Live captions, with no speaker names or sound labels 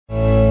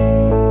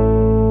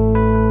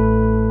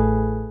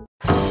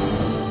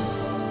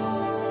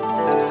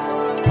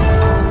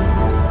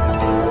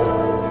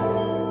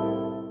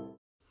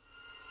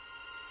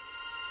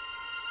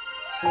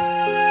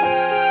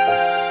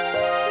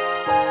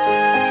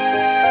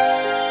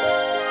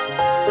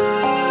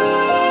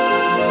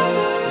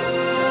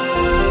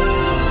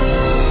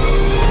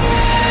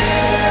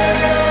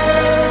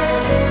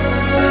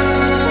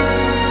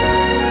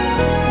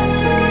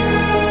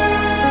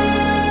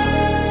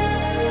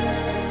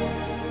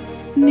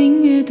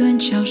明月断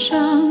桥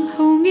上，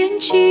后面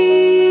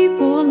起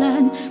波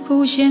澜，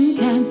忽显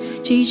感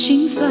既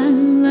心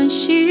酸乱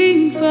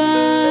心烦。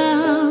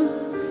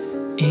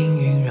阴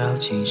云绕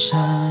青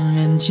山，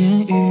人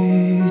间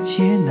遇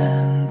劫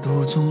难，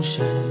度众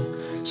生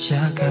下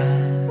看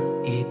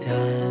一担。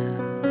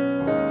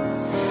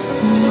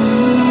我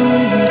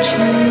欲乘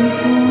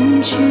风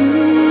去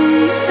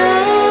啊，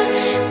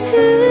此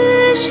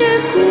切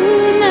古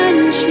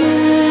难全。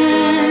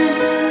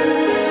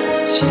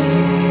今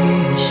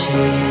夕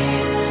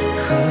何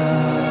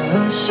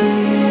夕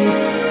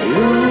如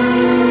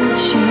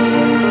情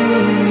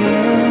缘？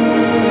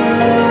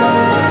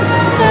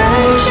百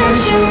转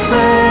千回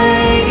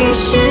亦是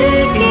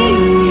姻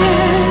缘，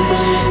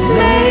眉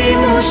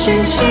目深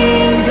情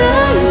的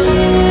眼。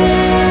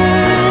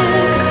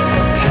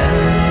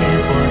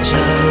乘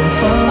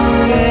风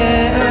月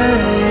儿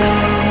圆，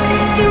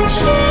用千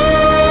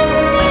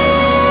年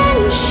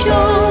手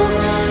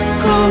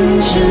共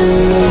枕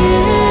眠。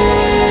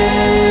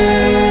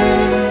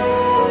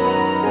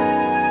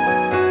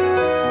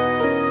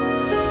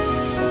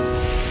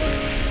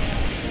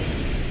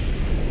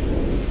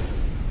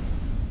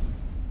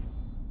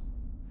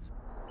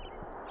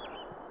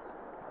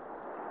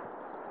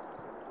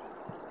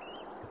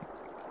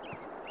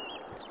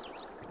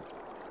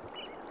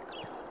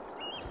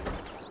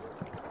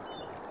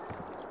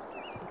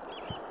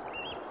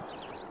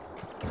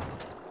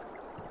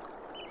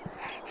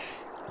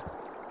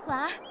婉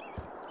儿，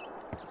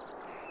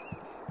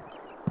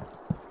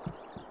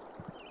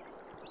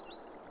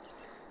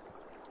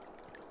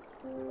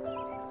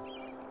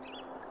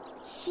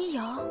西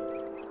游，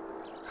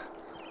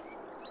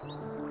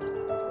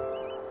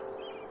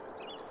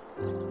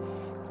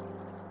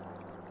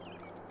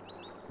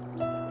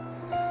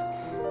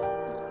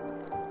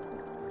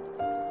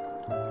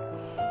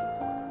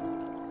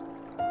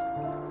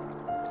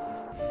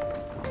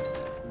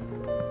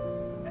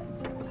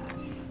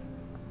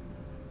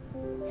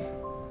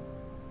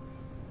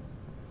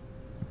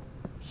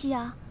西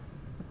瑶，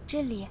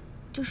这里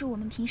就是我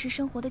们平时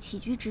生活的起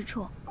居之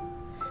处。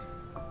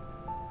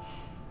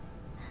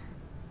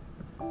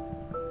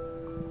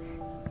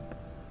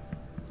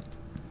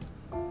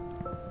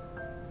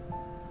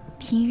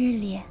平日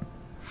里，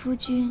夫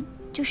君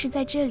就是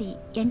在这里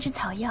研制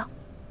草药。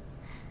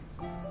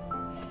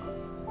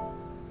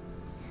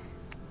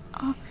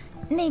哦，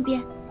那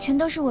边全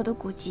都是我的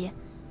古籍。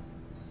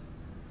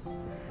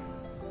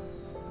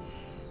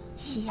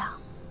西瑶，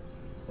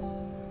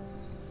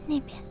那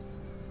边。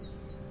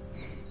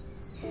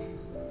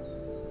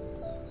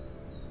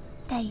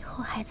待以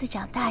后孩子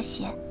长大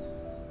些，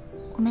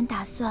我们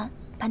打算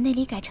把那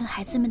里改成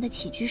孩子们的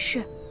起居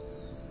室。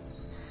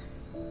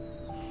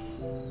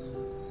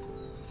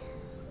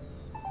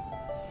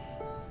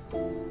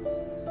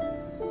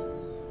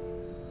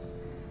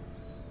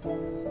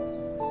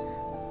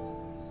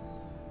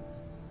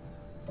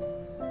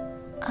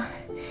啊，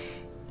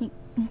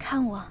你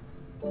看我，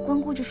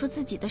光顾着说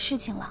自己的事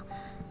情了。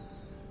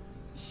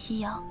西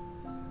瑶，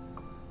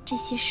这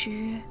些时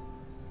日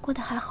过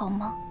得还好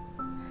吗？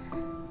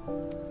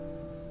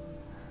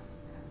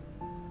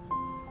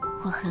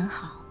我很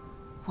好，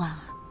婉儿。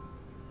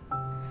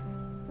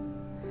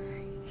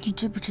你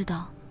知不知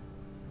道，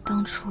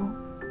当初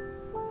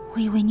我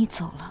以为你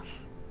走了，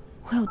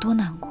我有多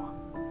难过？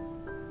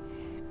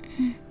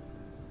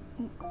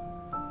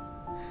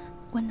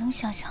我能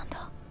想象到。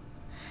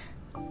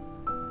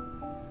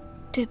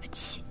对不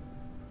起，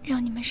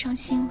让你们伤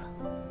心了。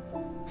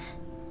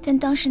但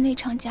当时那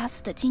场假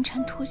死的金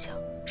蝉脱壳，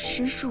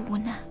实属无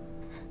奈。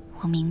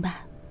我明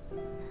白。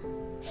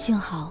幸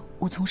好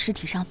我从尸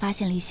体上发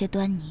现了一些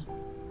端倪，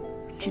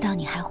知道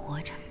你还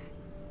活着，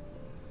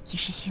也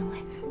是欣慰。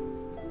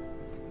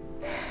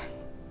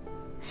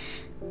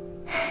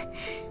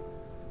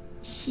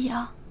西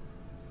瑶，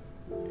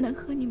能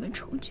和你们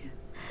重聚，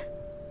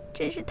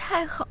真是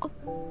太好了。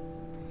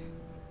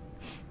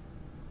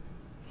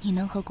你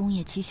能和宫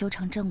野期修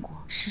成正果，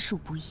实属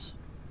不易。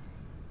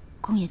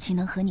宫野期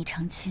能和你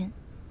成亲，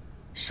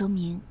说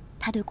明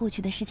他对过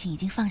去的事情已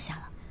经放下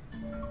了。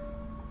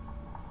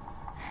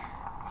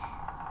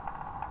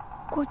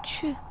过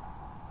去？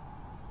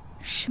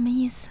什么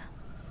意思？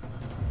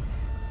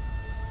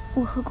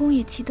我和宫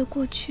野期的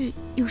过去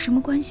有什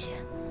么关系？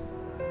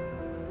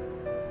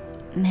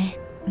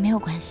没有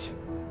关系。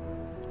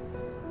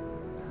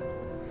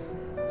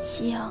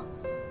西瑶，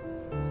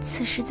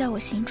此事在我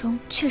心中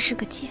确是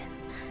个结。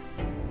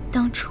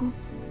当初，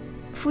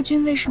夫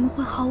君为什么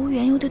会毫无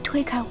缘由地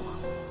推开我？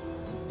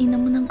你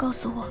能不能告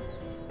诉我，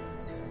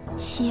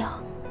西瑶，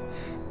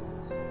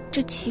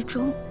这其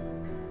中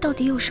到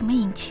底有什么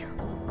隐情？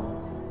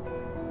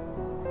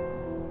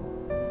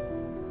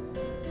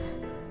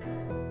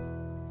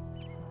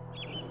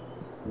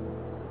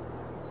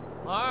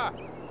儿，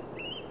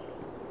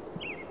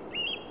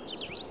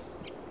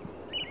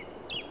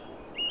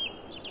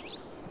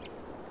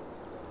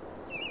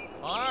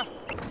婉儿，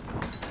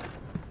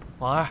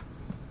婉儿，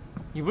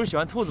你不是喜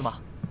欢兔子吗？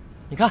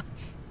你看，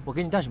我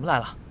给你带什么来了？ 婉儿，你不是喜欢兔子吗？你看，我给你带什么来了？ 你看，我给你带什么来了？ 你看，我给你带什么来了？ 你看，我给你带什么来了？ 你看，我给你带什么来了？ 你看，我给你带什么来了？ 你看，我给你带什么来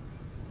了？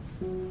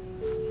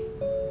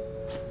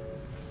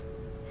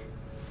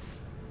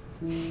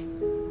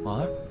婉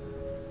儿，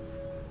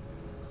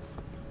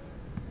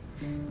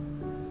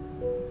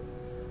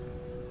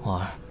婉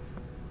儿，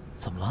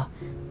怎么了？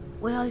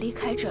我要离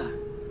开这儿。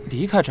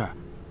离开这儿？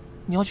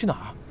你要去哪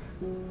儿？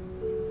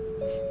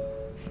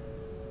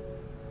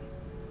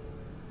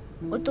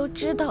我都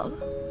知道了。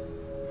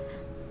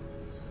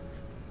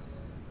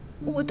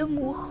我的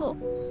母后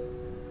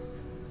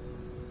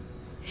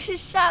是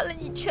杀了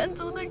你全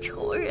族的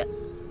仇人。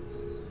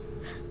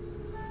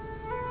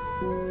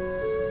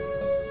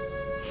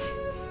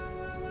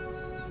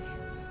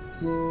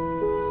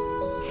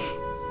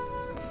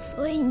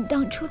所以你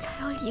当初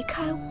才要离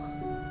开我。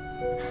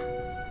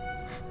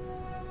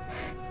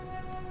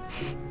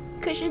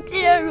可是既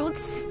然如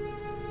此，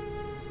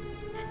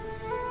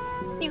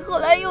你后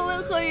来又为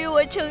何与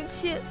我成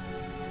亲？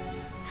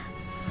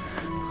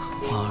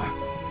婉儿，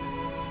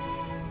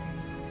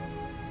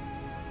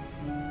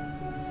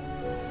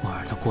婉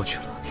儿，都过去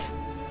了。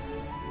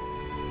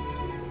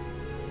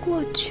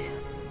过去？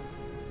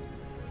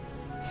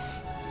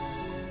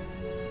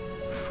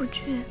夫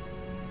君，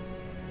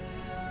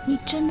你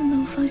真的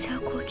能放下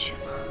过去吗？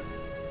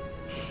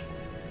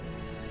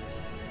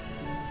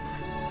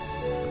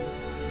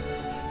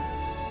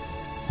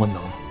我能。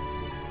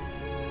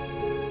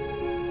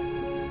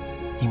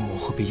你母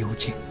后被幽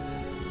禁，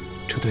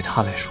这对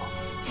她来说，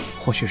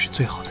或许是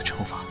最好的惩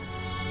罚。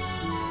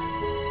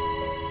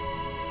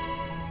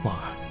婉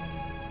儿，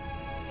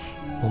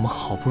我们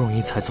好不容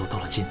易才走到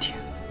了今天，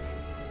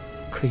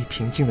可以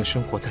平静的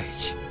生活在一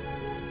起，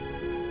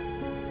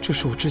这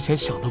是我之前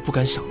想都不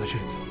敢想的日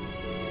子。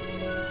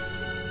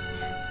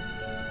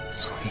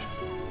所以，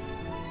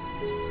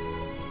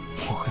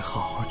我会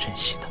好好珍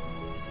惜的。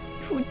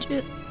夫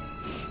君，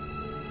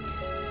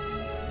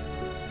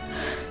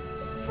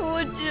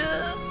夫君，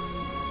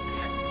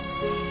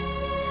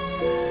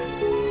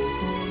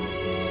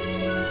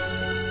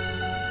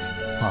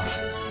婉儿，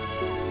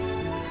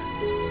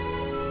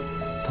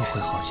都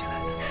会好起来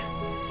的。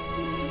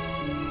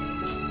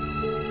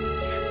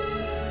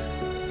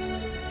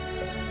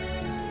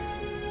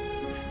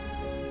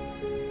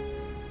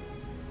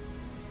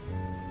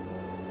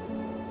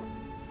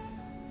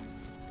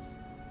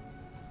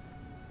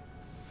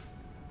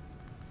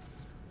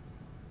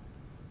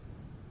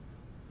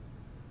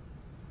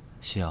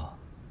西瑶，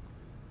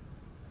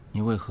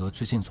你为何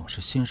最近总是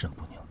心神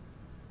不宁？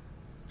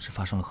是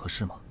发生了何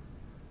事吗？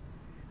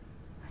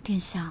殿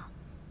下，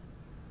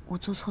我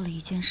做错了一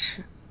件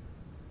事。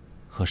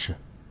何事？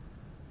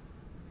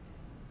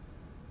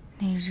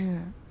那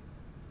日，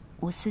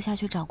我私下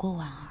去找过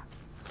婉儿。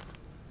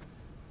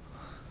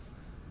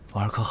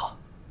婉儿可好？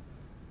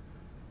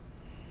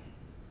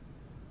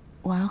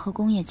婉儿和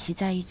宫野崎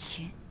在一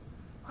起，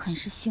很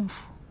是幸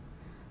福。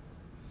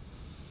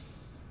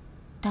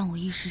但我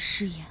一时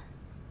失言，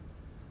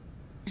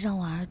让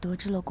婉儿得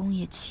知了宫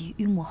野崎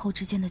与母后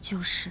之间的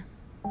旧事。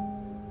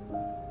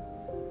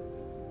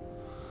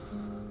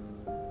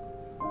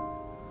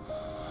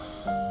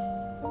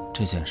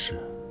这件事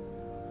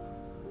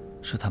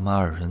是他们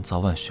二人早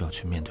晚需要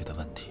去面对的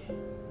问题。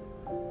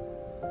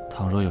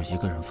倘若有一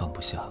个人放不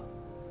下，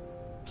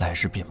来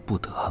日便不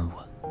得安稳。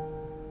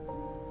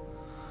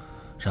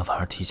让婉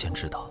儿提前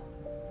知道，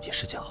也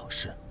是件好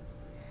事。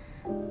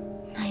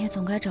那也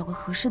总该找个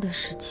合适的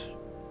时机。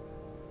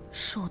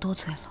是我多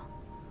嘴了。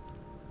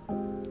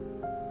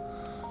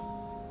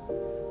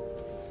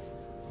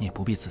你也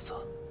不必自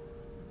责。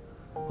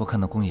我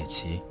看到宫野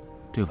崎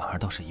对婉儿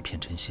倒是一片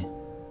真心，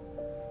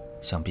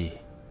想必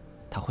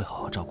他会好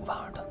好照顾婉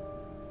儿的。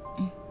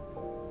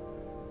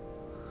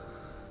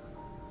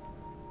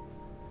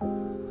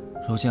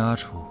如今阿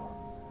楚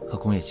和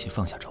宫野崎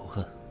放下仇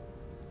恨，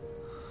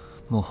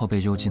母后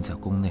被幽禁在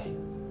宫内，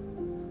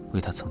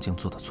为他曾经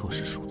做的错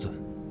事赎罪，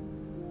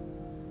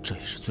这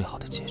也是最好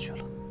的结局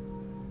了。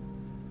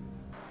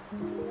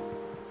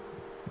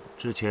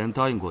之前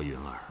答应过云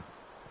儿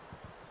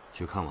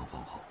去看望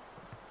皇后，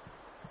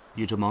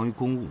一直忙于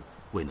公务，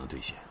未能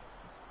兑现。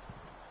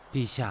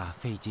陛下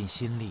费尽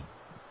心力，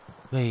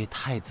为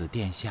太子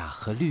殿下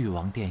和律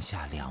王殿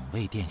下两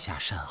位殿下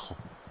善后，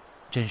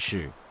真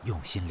是用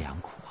心良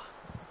苦啊！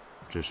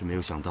只是没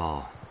有想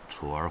到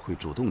楚儿会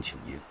主动请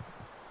缨，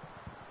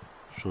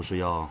说是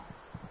要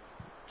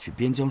去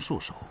边疆戍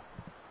守。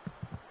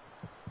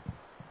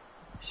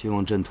希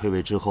望朕退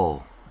位之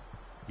后，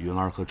云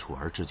儿和楚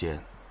儿之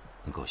间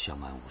能够相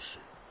安无事。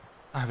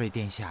二位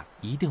殿下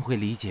一定会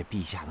理解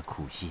陛下的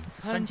苦心。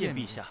参见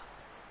陛下。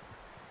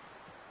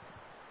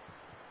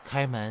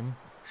开门。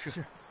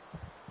是。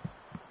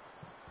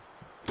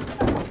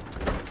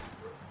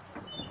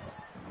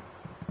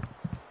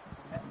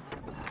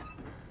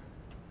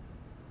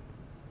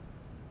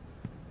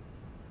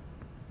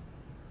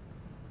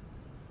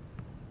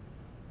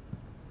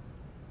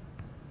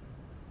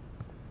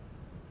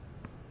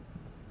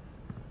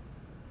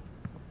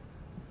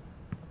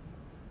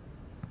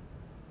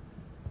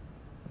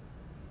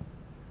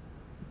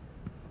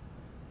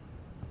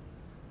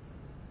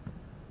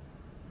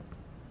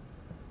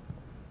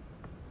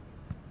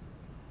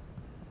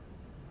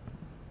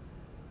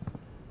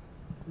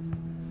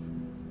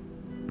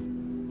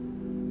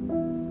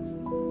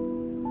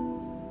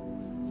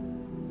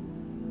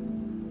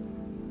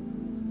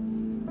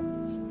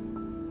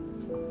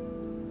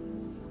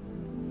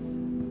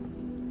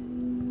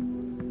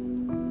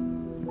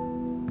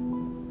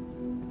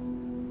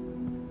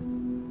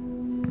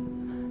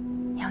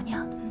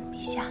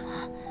下。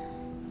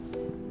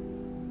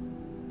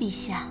陛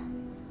下，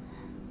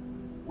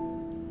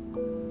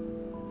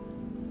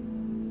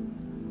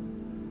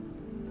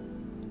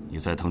你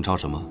在誊抄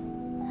什么？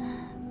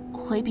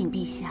回禀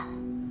陛下，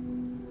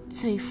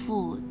罪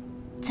妇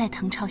在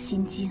誊抄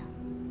心经，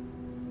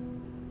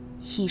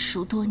已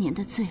赎多年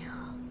的罪恶。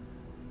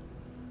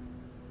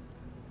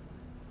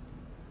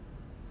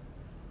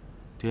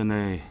殿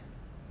内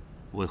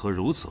为何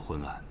如此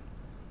昏暗？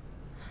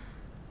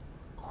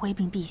回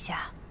禀陛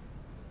下，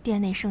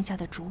殿内剩下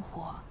的烛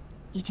火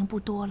已经不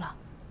多了，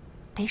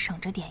得省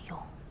着点用。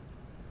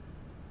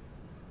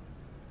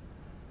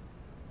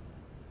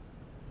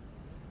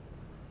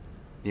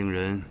命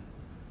人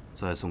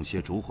再送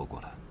些烛火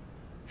过来。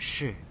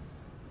是。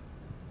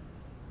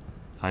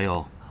还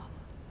有，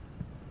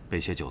备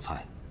些酒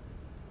菜。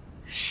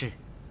是。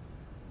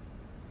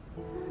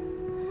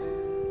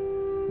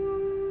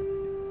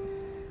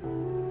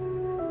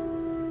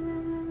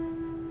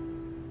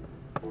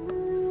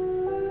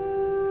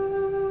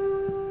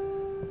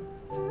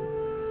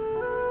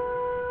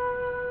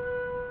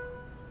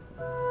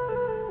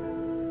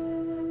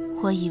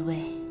我以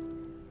为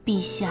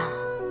陛下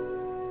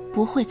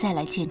不会再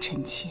来见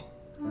臣妾。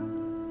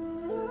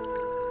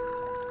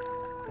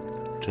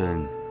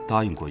朕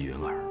答应过云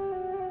儿，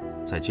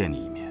再见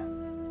你一面，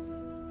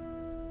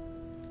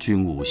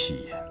均无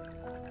戏言。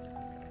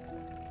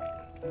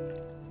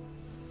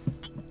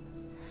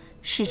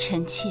是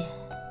臣妾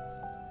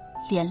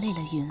连累了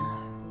云儿。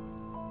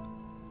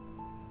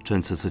朕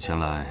此次前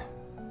来，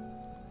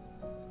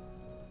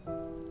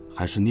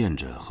还是念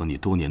着和你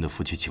多年的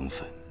夫妻情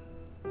分，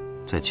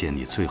再见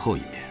你最后一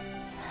面。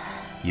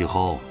以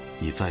后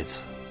你在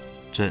此，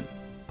朕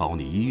保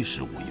你衣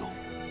食无忧。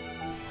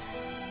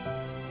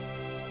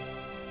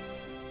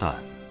但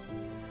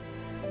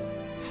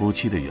夫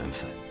妻的缘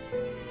分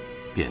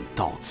便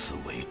到此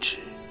为止。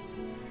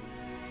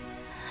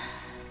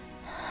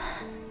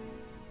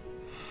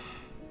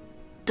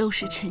都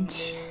是臣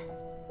妾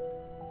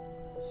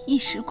一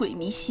时鬼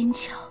迷心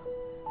窍，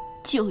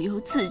咎由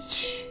自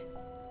取。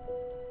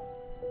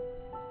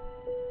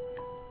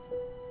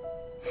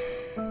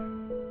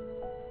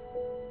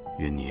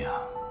云霓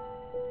啊，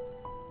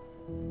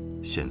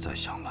现在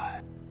想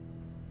来，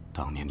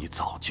当年你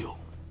早就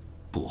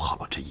布好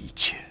了这一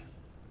切。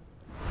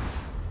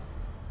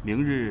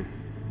明日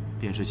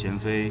便是贤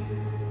妃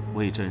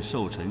为朕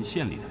寿辰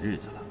献礼的日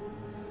子了，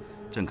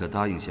朕可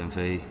答应贤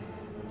妃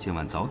今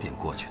晚早点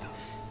过去的。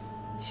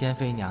贤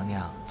妃娘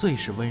娘最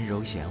是温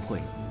柔贤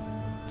惠，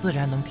自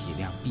然能体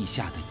谅陛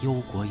下的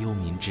忧国忧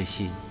民之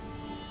心。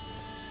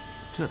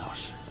这倒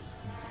是，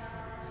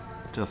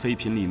这妃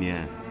嫔里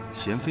面，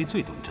贤妃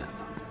最懂朕了。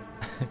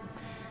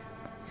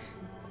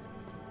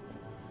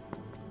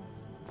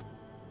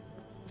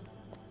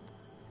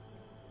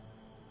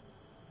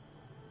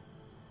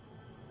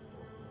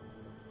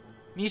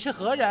你是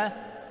何人？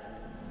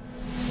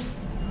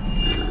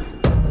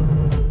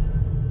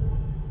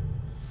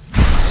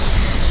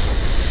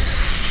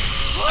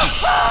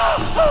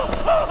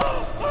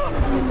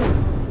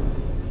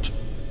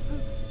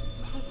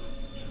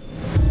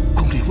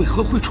宫里为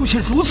何会出现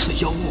如此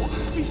妖物？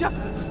陛下，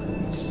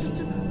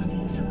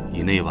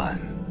你那晚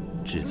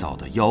制造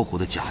的妖狐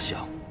的假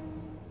象，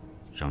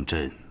让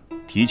朕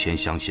提前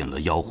相信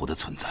了妖狐的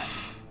存在。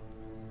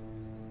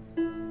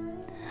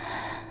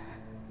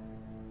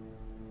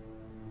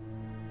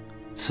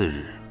次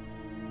日，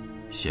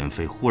贤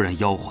妃忽然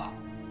妖化，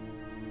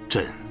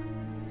朕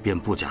便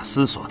不假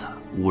思索地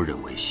误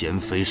认为贤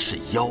妃是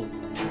妖。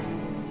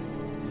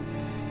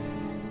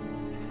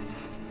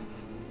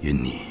云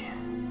霓，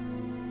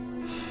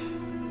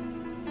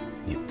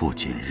你不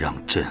仅让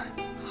朕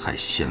害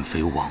贤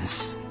妃枉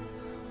死，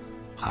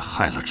还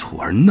害了楚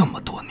儿那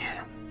么多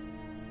年。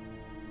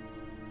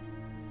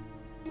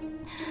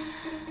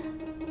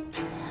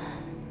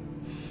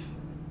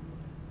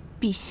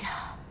陛下，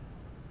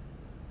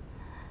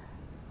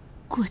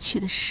过去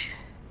的事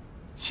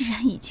既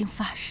然已经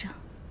发生，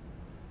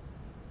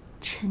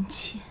臣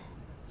妾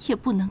也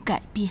不能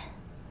改变。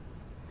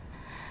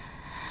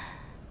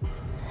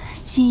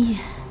今夜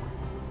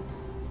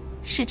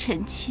是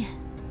臣妾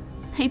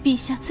陪陛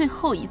下最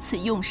后一次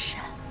用膳，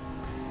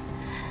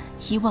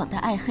以往的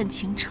爱恨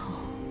情仇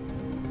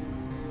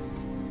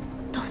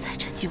都在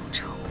这酒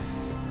中。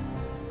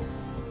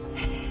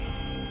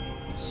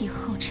以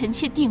后臣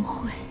妾定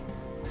会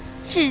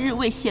日日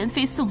为贤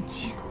妃诵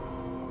经，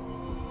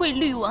为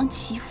绿王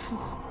祈福。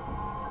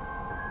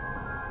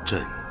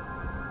朕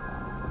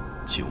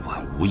今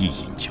晚无意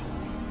饮酒。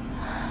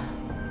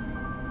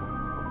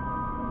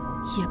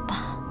也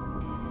罢，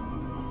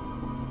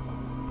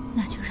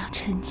那就让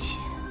臣妾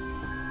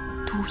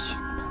独饮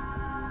吧。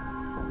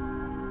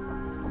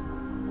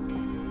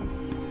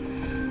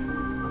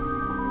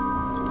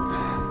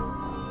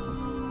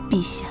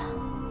陛下，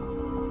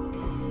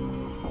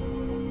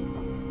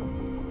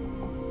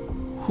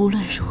无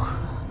论如何，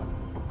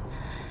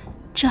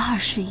这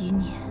20余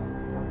年，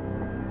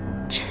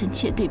臣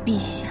妾对陛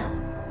下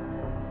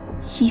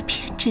一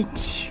片真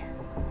情。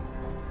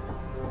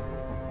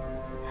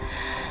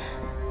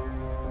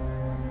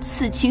此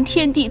此情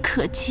天地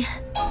可鉴。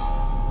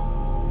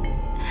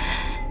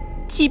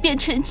即便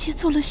臣妾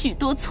做了许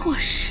多错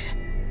事，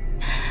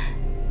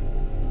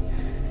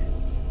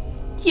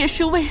也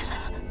是为了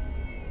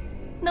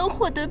能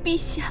获得陛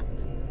下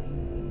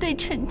对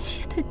臣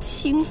妾的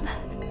青睐。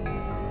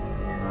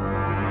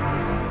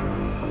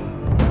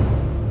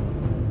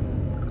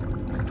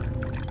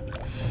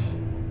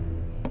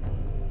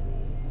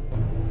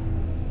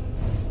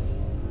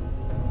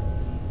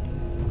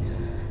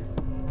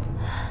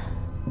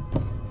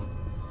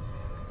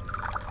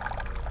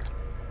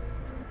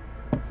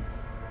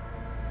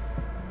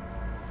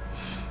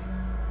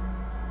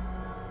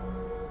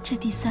这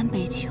第3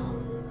杯酒，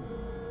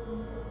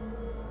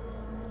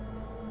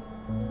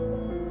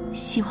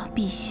希望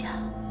陛下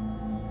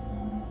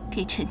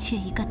给臣妾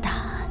一个答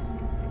案。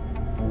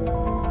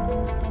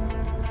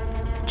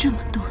这么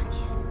多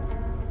年，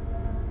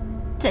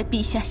在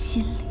陛下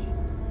心里，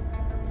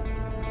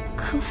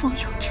可否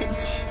有臣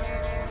妾，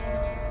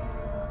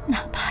哪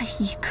怕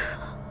一刻？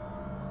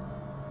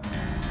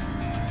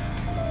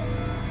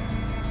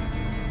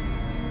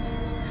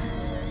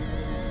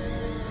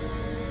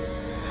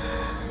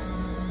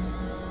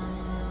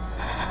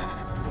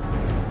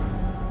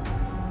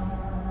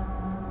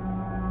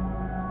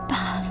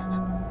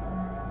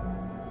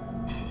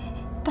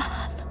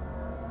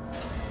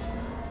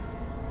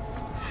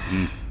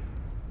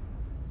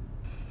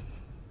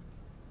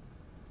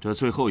这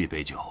最后一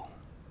杯酒，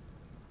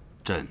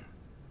朕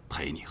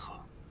陪你喝。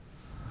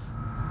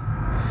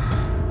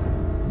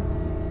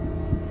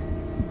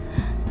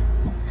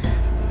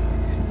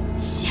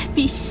谢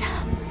陛下。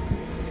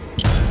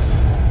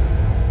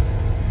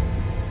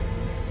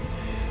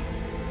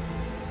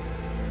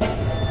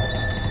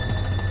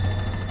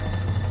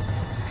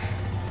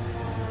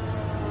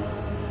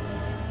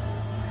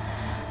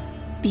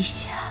陛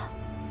下，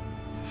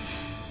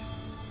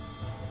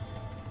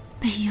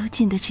被幽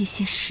禁的这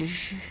些时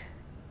日，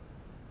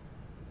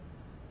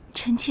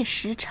臣妾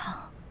时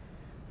常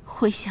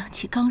回想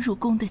起刚入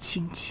宫的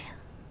情景。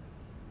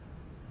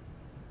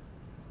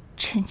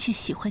臣妾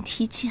喜欢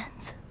踢毽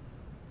子，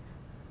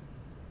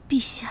陛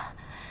下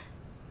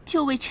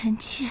就为臣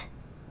妾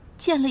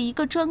建了一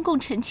个专供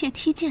臣妾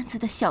踢毽子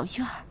的小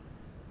院儿。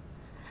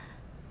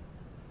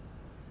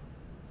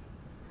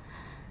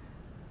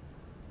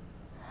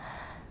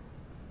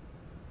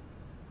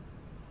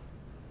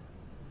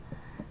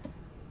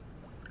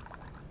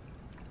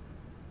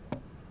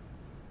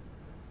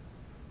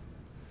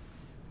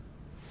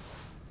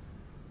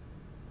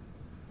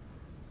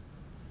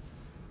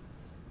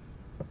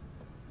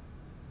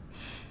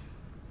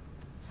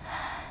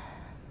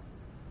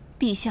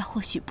陛下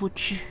或许不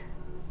知，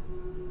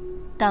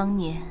当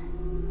年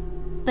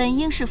本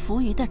应是扶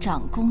余的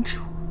长公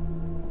主，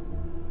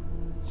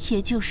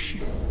也就是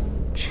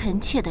臣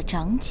妾的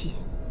长姐，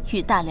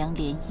与大梁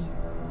联姻。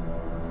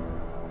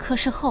可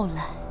是后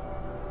来，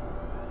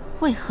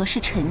为何是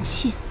臣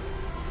妾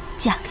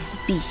嫁给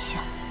了陛下？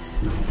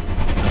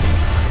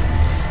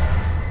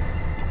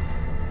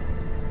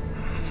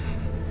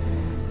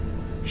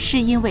是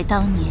因为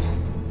当年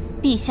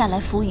陛下来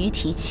扶余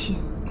提亲，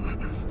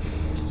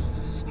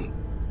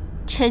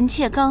臣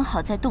妾刚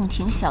好在洞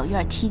庭小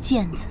院踢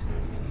毽子，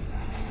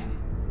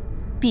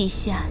陛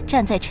下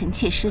站在臣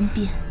妾身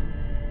边，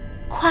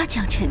夸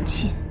奖臣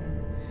妾，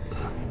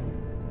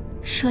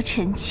说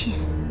臣妾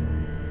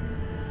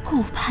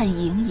顾盼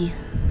盈盈，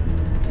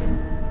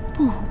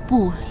步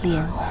步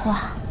莲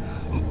花。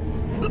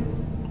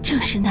正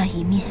是那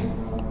一面，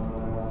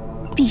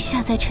陛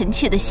下在臣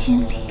妾的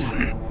心里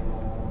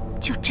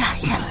就扎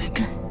下了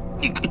根。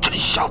你给朕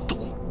下毒！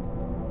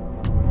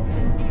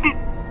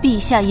陛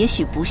下也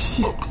许不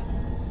信，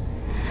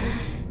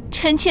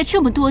臣妾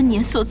这么多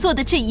年所做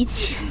的这一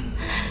切，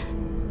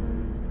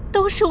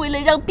都是为了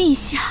让陛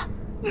下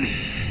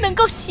能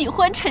够喜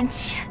欢臣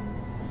妾，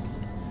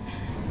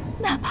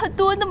哪怕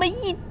多那么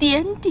一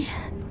点点。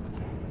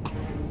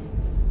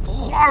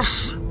花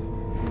氏，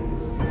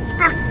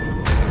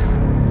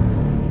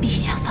陛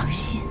下放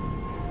心，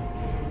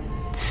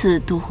此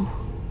毒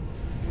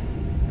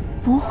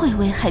不会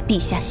危害陛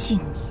下性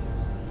命，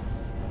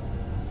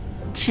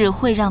只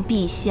会让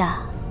陛下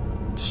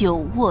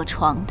久卧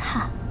床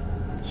榻，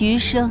余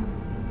生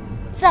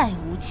再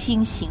无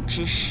清醒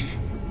之时。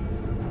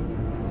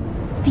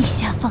陛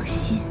下放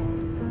心，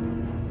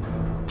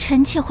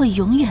臣妾会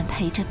永远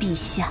陪着陛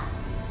下，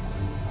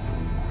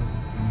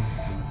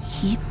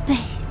一辈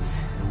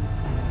子。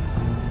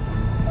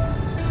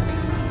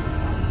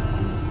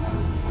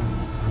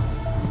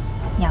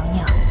娘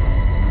娘，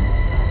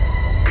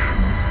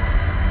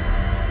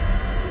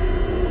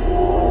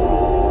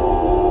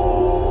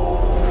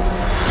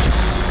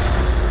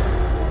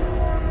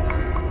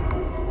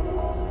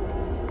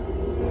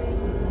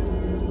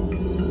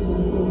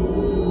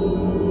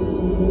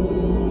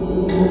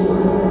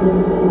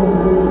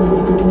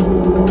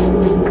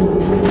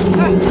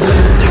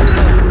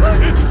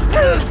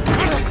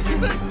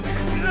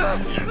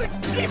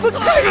你们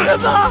干什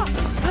么？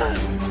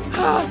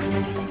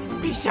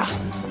陛下，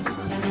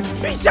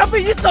陛下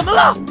被你怎么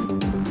了？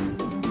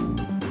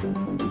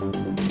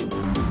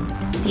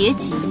别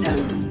急，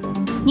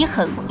你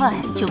很快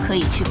就可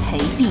以去陪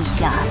陛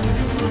下了。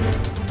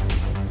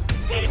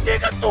你这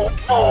个毒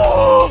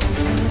妇！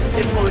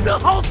你不得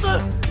好死！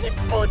你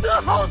不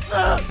得好死！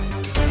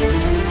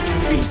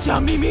陛下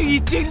明明已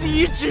经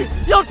立旨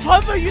要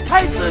传位于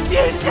太子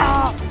殿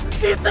下，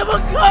你怎么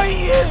可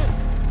以？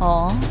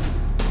哦，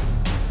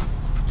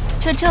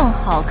这正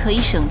好可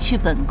以省去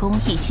本宫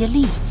一些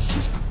力气。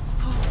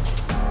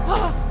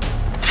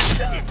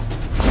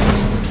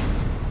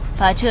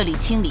把这里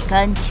清理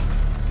干净。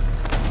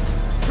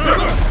是。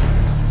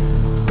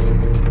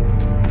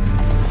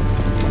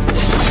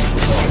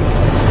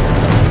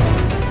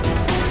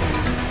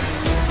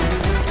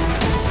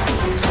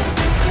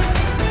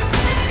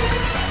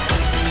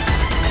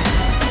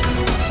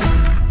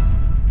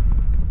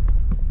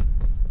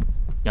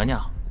娘娘，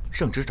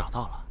圣旨找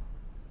到了。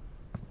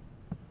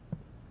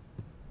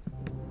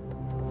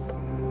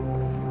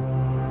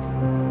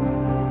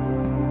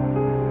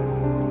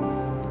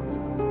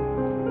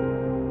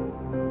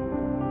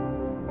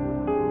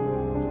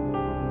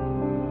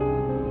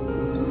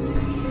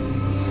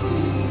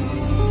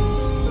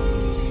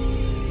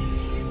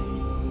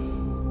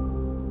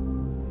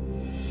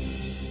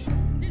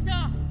殿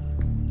下，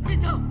殿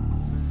下，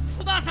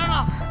出大事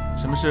了！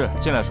什么事？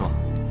进来说。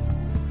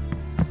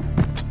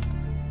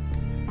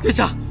殿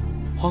下，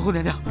皇后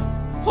娘娘，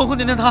皇后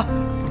娘娘她……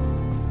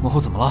母后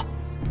怎么了？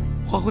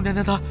皇后娘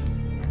娘她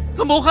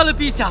谋害了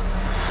陛下。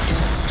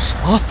什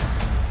么？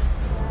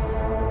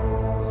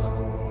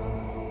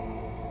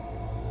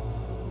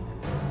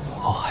母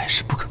后还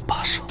是不肯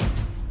罢手。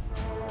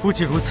不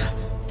仅如此，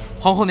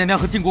皇后娘娘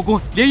和定国公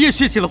连夜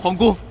血洗了皇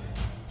宫，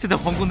现在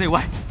皇宫内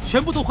外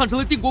全部都换成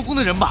了定国公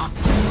的人马。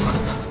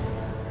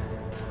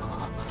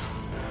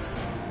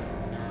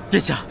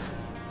殿下，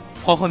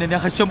皇后娘娘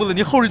还宣布了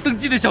您后日登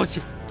基的消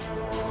息。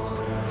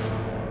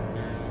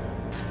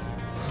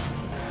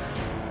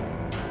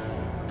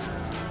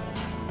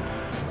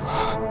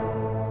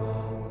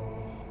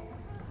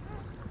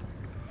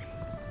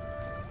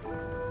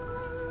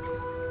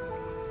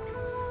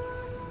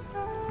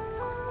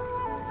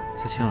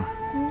小青儿，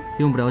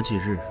用不了几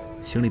日，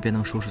行李便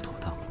能收拾妥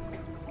当，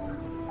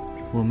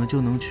我们就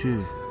能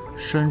去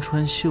山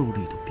川秀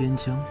丽的边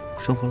疆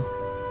生活了。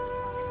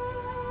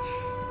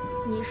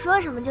你说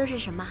什么就是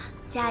什么，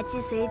嫁鸡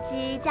随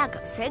鸡，嫁狗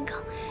随狗。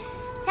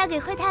嫁给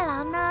灰太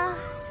狼呢，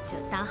就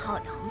当好我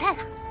的红太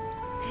狼。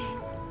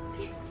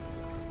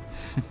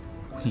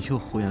你又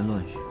胡言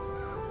乱语。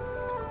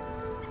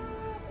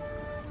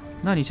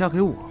那你嫁给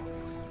我，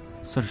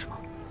算是什么？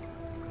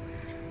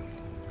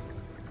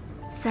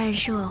算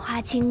是我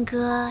花青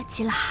哥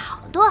积了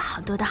好多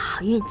好多的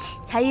好运气，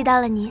才遇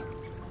到了你。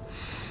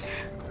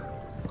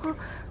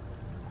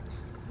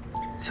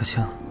小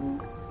青，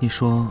你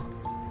说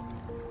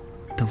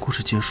等故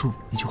事结束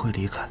你就会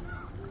离开，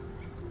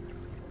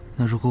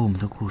那如果我们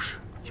的故事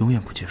永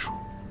远不结束，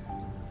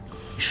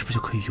你是不是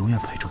就可以永远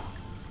陪着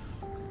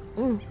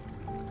我？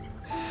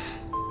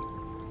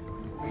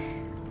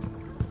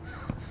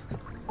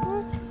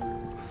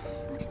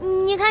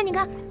你看，你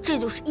看，这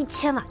就是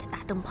1000瓦的大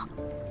灯泡。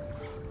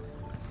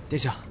殿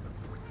下，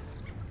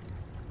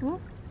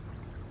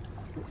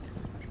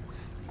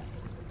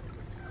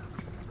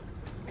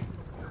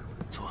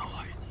昨晚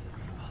话与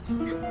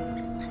你。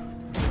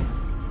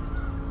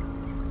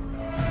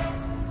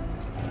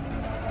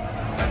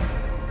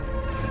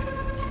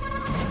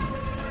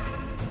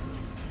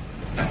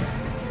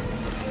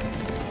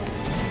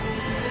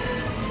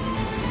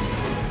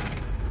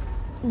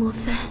莫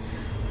非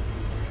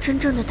真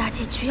正的大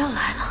结局要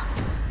来了？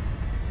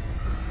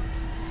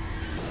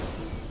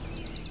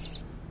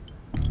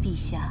陛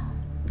下，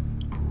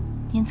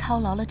您操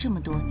劳了这么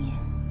多年，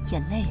也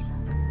累了。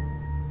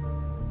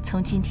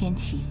从今天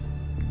起，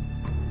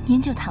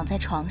您就躺在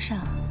床上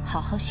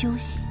好好休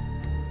息。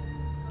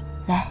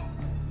来，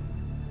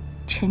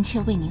臣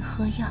妾为您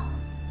喝药。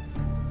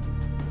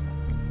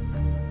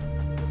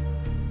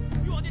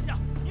玉皇殿下，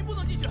您不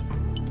能进去！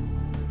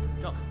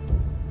让开！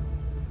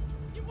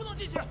您不能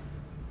进去！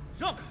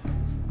让开！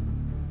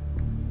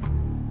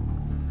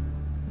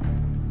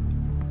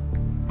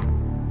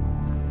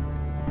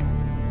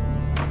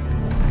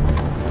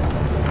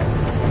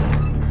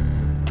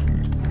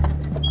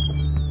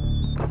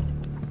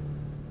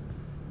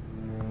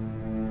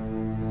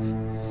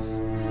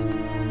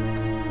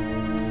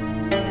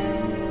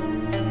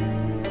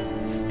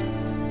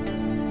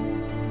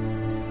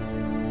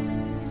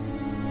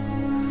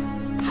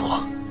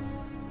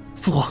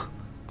父皇，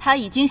他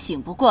已经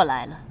醒不过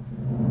来了。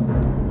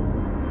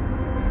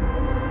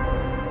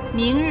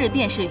明日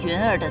便是云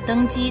儿的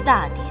登基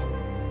大典，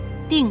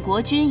定国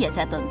君也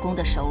在本宫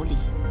的手里。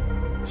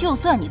就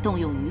算你动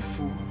用鱼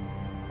符，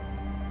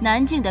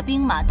南境的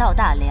兵马到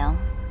大梁，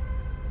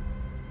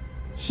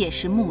也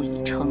是木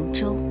已成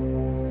舟。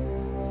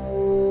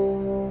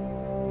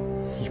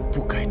你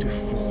不该对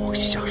父皇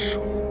下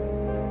手。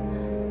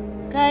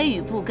该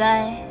与不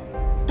该，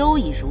都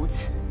已如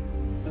此。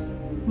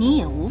你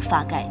也无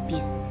法改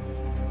变。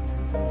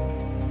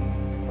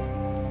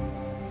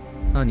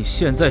那你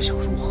现在想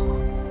如何？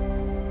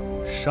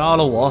杀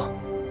了我，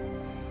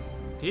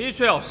的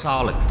确要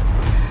杀了你，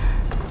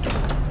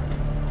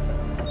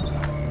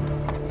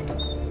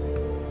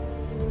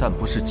但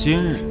不是今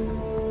日。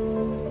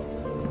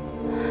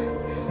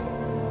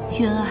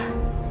云儿，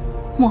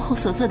母后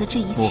所做的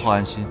这一切，母后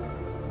安心，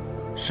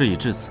事已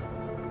至此，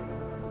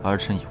儿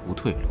臣已无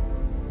退路。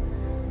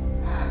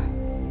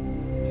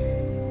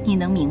你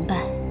能明白，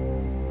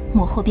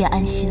母后便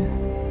安心了。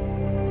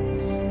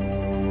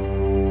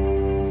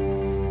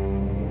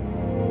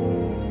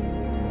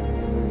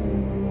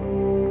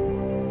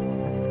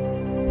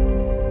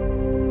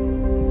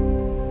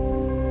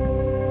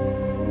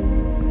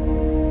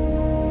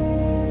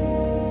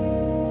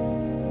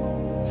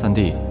三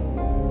弟，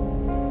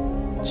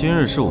今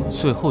日是我们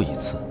最后一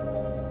次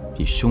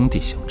以兄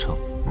弟相称。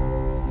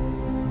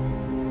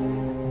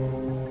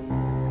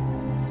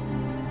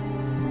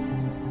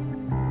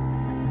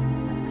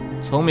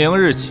从明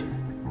日起，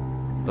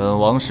本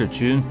王是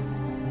君，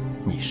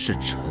你是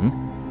臣。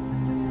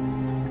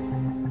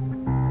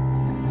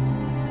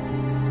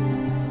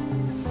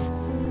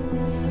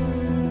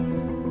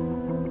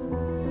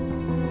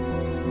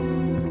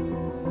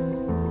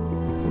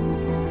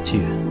继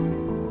人，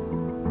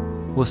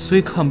我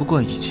虽看不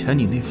惯以前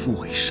你那副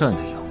伪善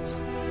的样子，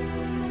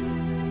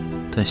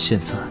但现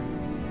在，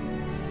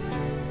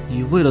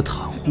你为了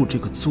袒护这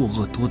个作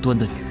恶多端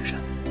的女人，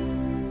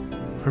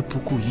而不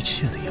顾一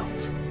切的样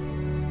子，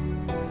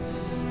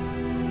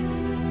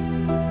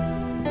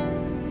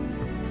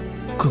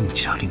更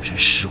加令人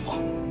失望。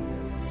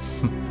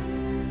哼，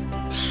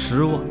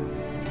失望？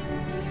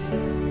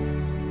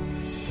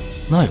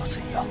那又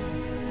怎样？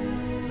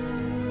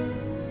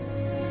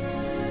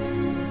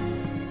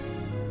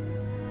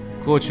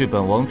过去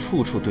本王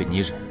处处对你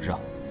忍让，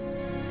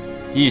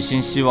一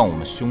心希望我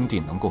们兄弟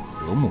能够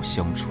和睦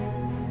相处，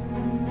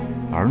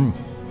而你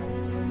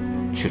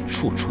却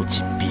处处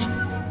紧逼，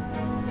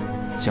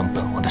将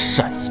本王的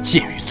善意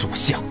践于足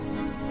下。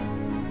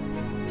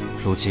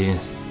如今，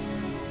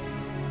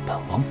本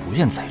王不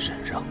愿再忍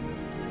让，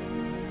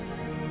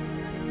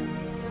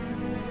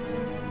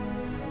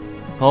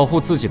保护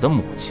自己的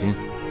母亲，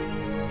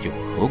有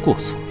何过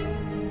错？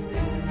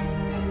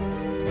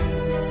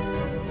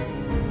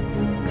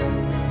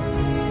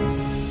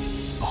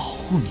保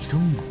护你的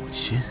母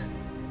亲？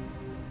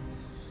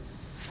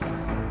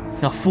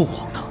那父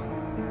皇呢？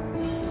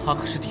他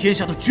可是天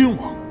下的君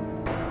王，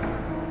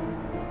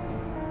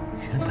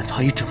原本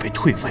他已准备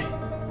退位，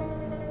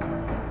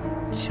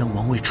将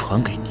王位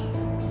传给你。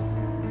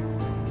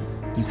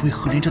你为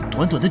何连这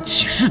短短的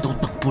几日都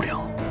等不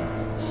了？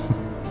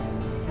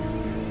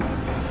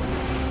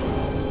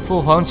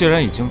父皇既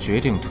然已经决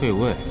定退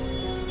位，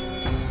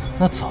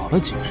那早了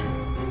几日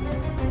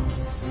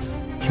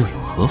又有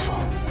何妨？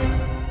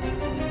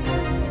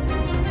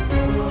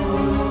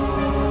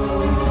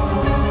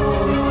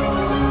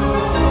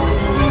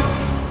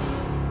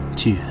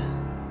继人，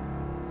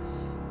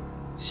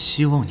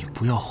希望你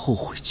不要后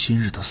悔今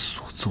日的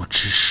所做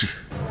之事。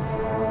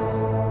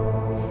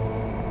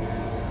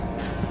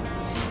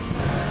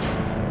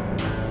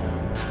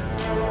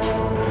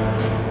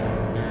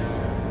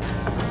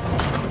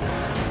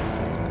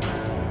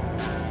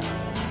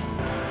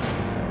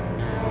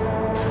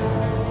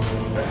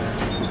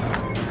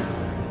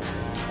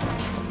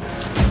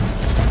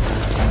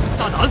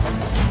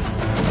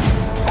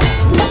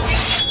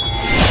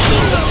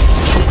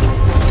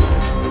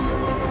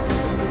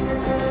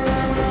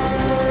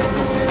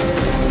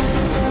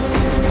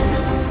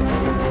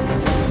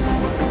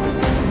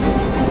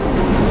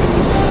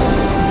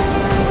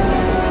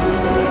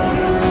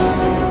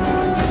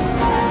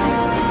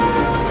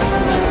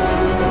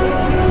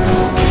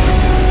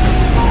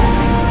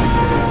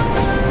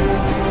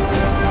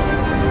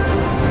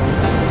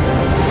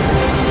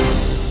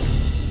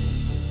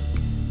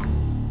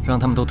让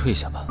他们都退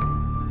下吧。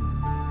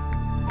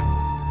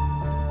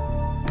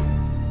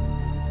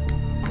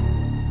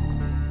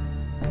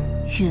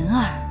云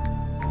儿，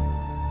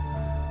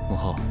母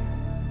后，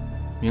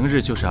明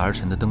日就是儿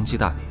臣的登基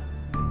大典。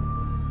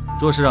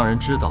若是让人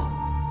知道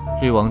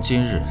律王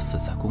今日死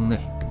在宫内，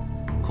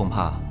恐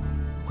怕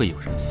会有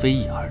人非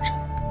议儿臣。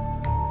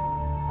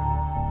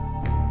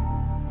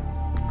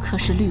可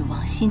是律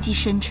王心机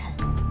深沉，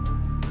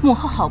母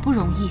后好不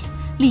容易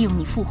利用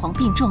你父皇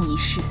病重一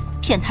事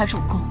骗他入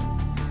宫，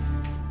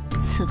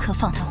此刻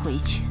放他回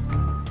去，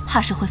怕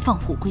是会放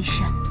虎归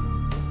山。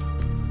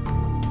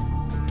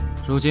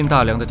如今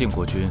大梁的定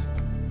国军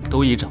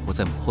都已掌握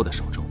在母后的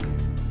手中，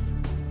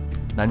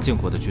南境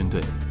国的军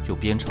队又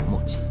鞭长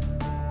莫及。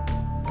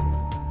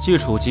纪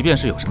楚即便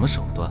是有什么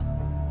手段，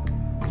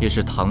也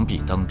是螳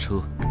臂当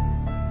车，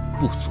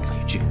不足为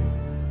惧。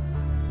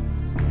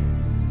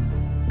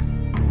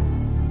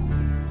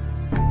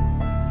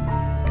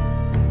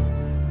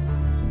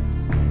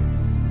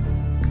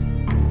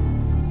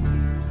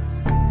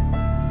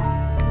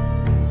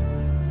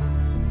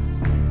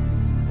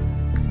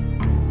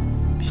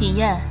品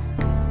宴，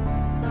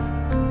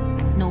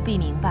奴婢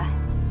明白。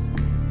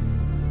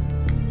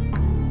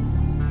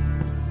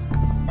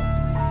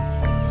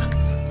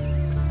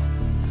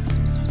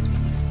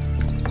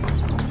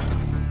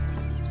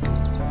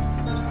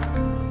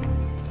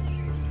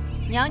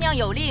娘娘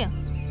有令，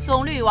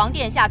送律王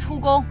殿下出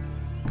宫。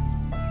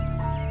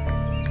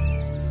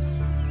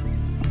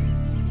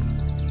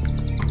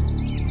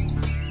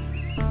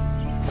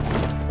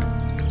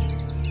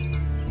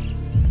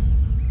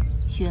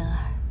渊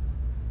儿，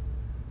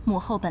母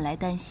后本来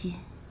担心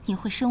你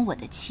会生我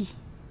的气，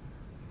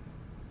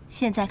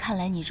现在看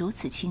来你如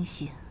此清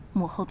醒，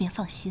母后便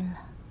放心了。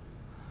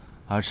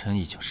儿臣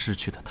已经失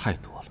去的太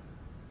多了，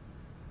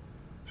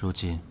如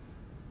今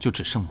就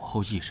只剩母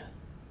后一人。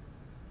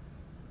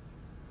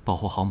保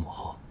护好母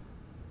后，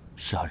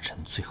是儿臣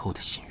最后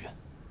的心愿。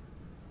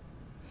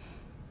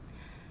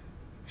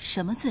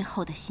什么最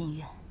后的心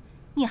愿？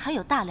你还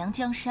有大梁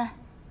江山。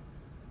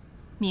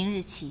明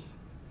日起，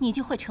你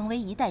就会成为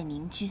一代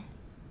明君，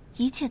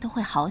一切都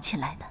会好起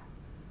来的。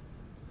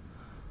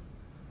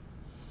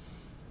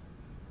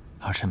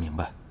儿臣明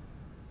白。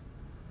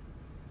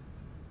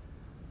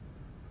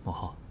母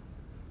后，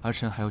儿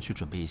臣还要去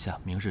准备一下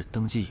明日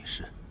登基仪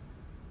式。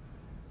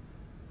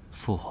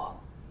父皇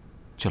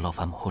就劳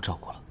烦母后照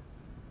顾了。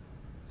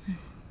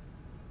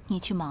你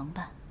去忙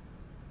吧，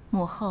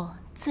母后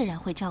自然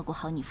会照顾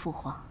好你父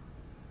皇。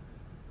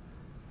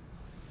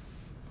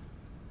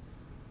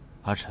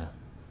儿臣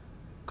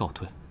告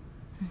退。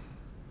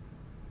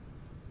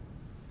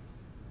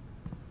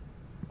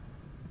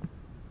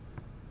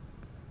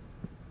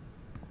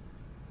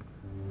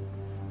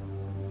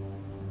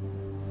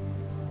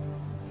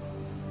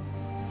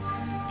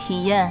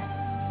品宴。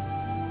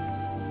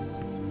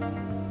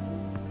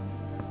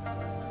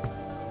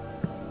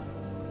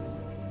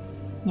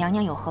娘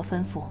娘有何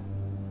吩咐？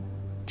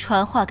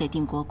传话给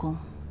定国公，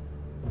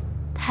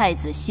太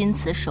子心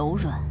慈手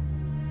软，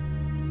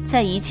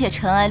在一切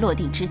尘埃落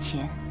定之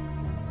前，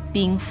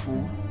兵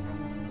符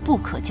不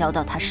可交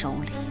到他手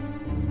里。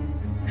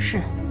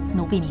是，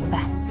奴婢明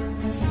白。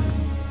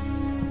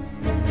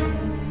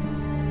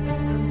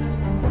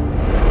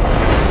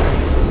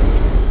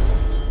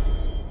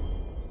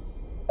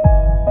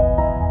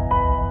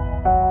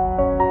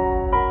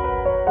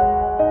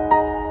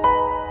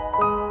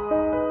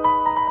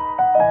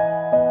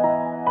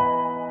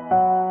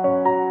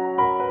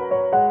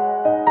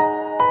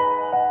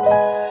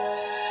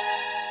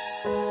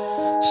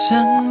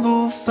先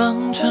不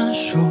放传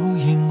树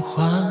影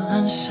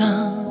幻想，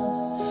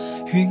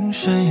云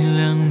水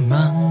两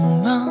茫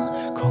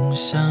茫，空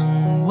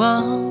相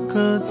望，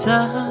各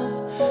在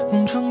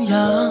梦中央。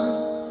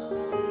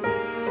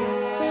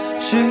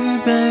举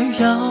杯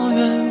邀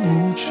月，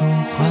无处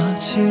话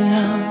凄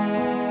凉，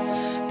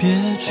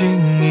别君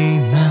已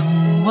难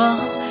忘，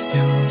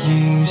留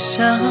一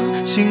香，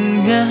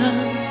心愿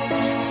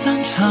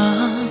散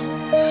场。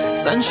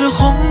三尺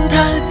红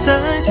台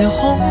再叠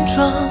红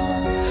妆，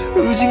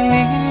如今你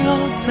又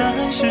在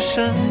谁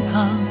身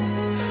旁？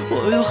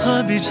我又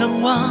何必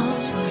张望？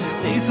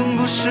你从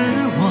不是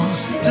我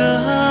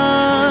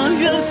的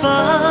远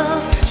方。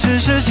只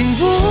是情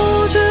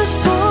不知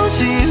所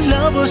起，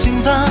撩拨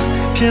心房，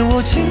骗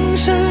我情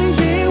深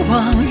一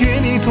往，与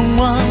你同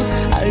往。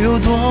爱有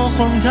多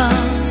荒唐，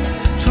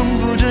重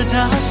复着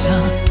假象，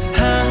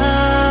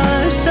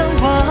还向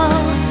往。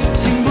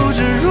情不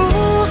知如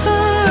何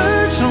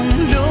而终，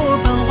留我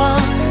彷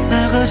徨。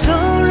奈何悄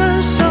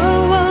然相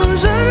望，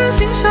人人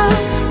欣赏，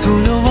徒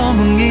留我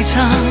梦一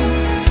场。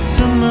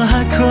怎么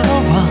还渴望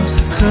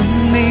和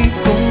你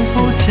共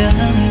赴天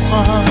荒？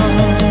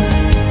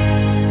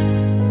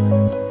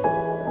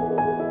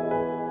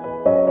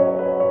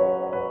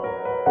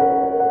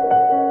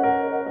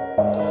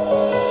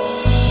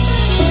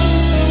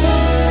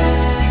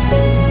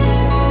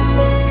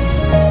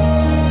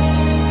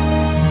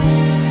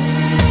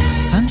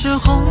三尺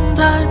红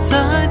台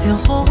再添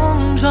红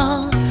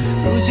妆，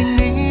如今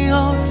你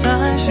又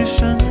在谁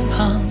身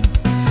旁？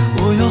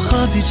我又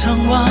何必张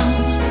望？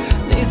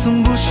你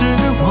从不是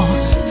我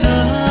的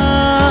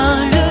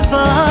远方。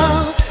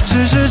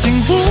只是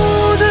情不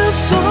知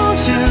所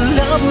起，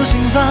撩拨心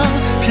房，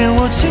骗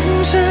我情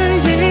深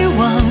一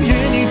往，与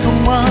你同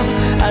往。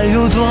爱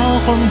有多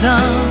荒唐，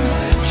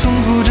重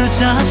复着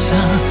假象，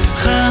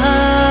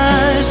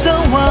还向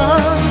往。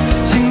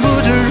情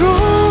不知如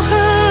何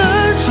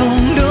而终，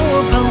留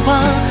我彷徨。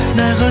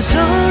奈何悄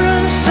然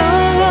相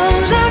望，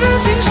让人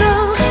欣赏，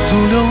徒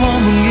留我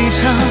梦一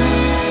场。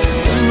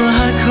怎么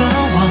还渴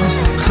望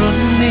和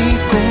你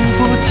共赴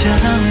天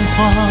荒？